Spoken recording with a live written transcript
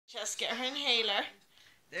Just get her inhaler.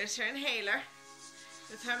 There's her inhaler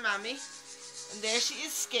with her mommy. And there she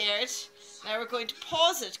is scared. Now we're going to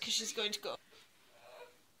pause it because she's going to go.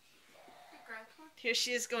 Here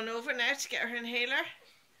she is going over now to get her inhaler.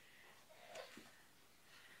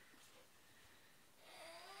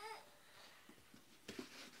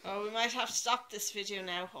 Oh, we might have to stop this video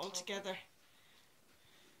now altogether.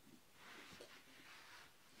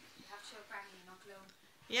 You have to show Granny, not Glow.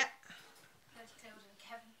 Yeah. That's Cloud and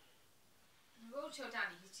Kevin. We won't show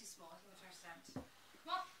Danny, he's too small, he won't understand.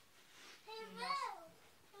 Come on. He will.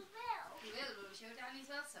 He will. He will, but we'll show Danny as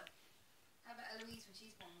well, so. How about Eloise when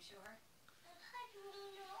she's born, we'll show her?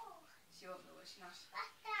 She won't know, will she not?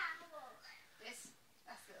 This?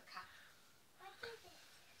 That's a little cap.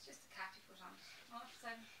 It's just a cap you put on. Oh,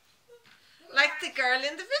 like the girl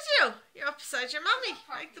in the video. You're up beside your mummy,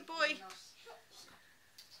 like the boy.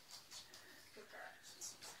 Good girl.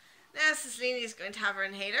 Now Rosaleen is going to have her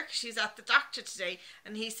inhaler because she's at the doctor today,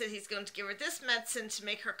 and he said he's going to give her this medicine to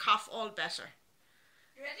make her cough all better.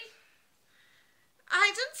 You ready?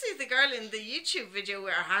 I didn't see the girl in the YouTube video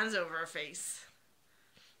with her hands over her face.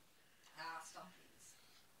 Ah, stop please.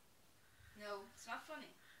 No, it's not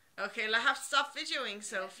funny. Okay, well I have to stop videoing,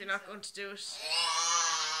 so if you're not going to do it.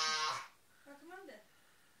 Oh, come on then.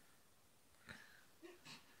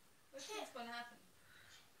 What's going to happen?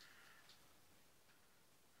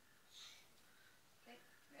 Okay,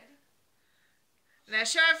 ready? Now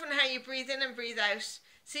show everyone how you breathe in and breathe out.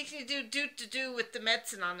 See, can you do with the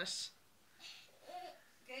medicine on it?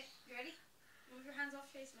 Okay, you ready? Move your hands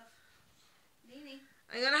off your face, love. Leaning.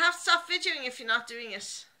 I'm going to have to stop videoing if you're not doing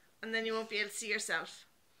it, and then you won't be able to see yourself.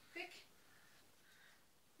 Quick.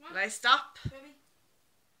 Will I stop? Baby.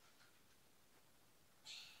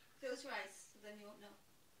 Close your eyes, so then you won't know.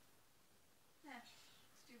 Yeah.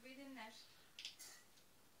 Just do breathe in and out.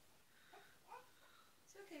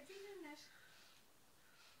 It's okay, breathe in and out.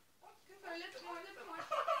 Good for a little bit more, a little bit more. A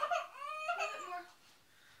little bit more.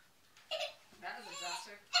 That was a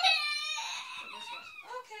disaster.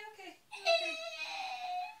 Okay, okay, okay.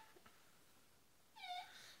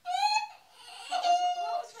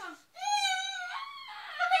 What was wrong?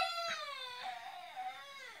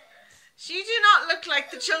 You do not look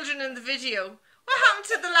like the children in the video. What happened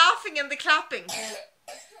to the laughing and the clapping?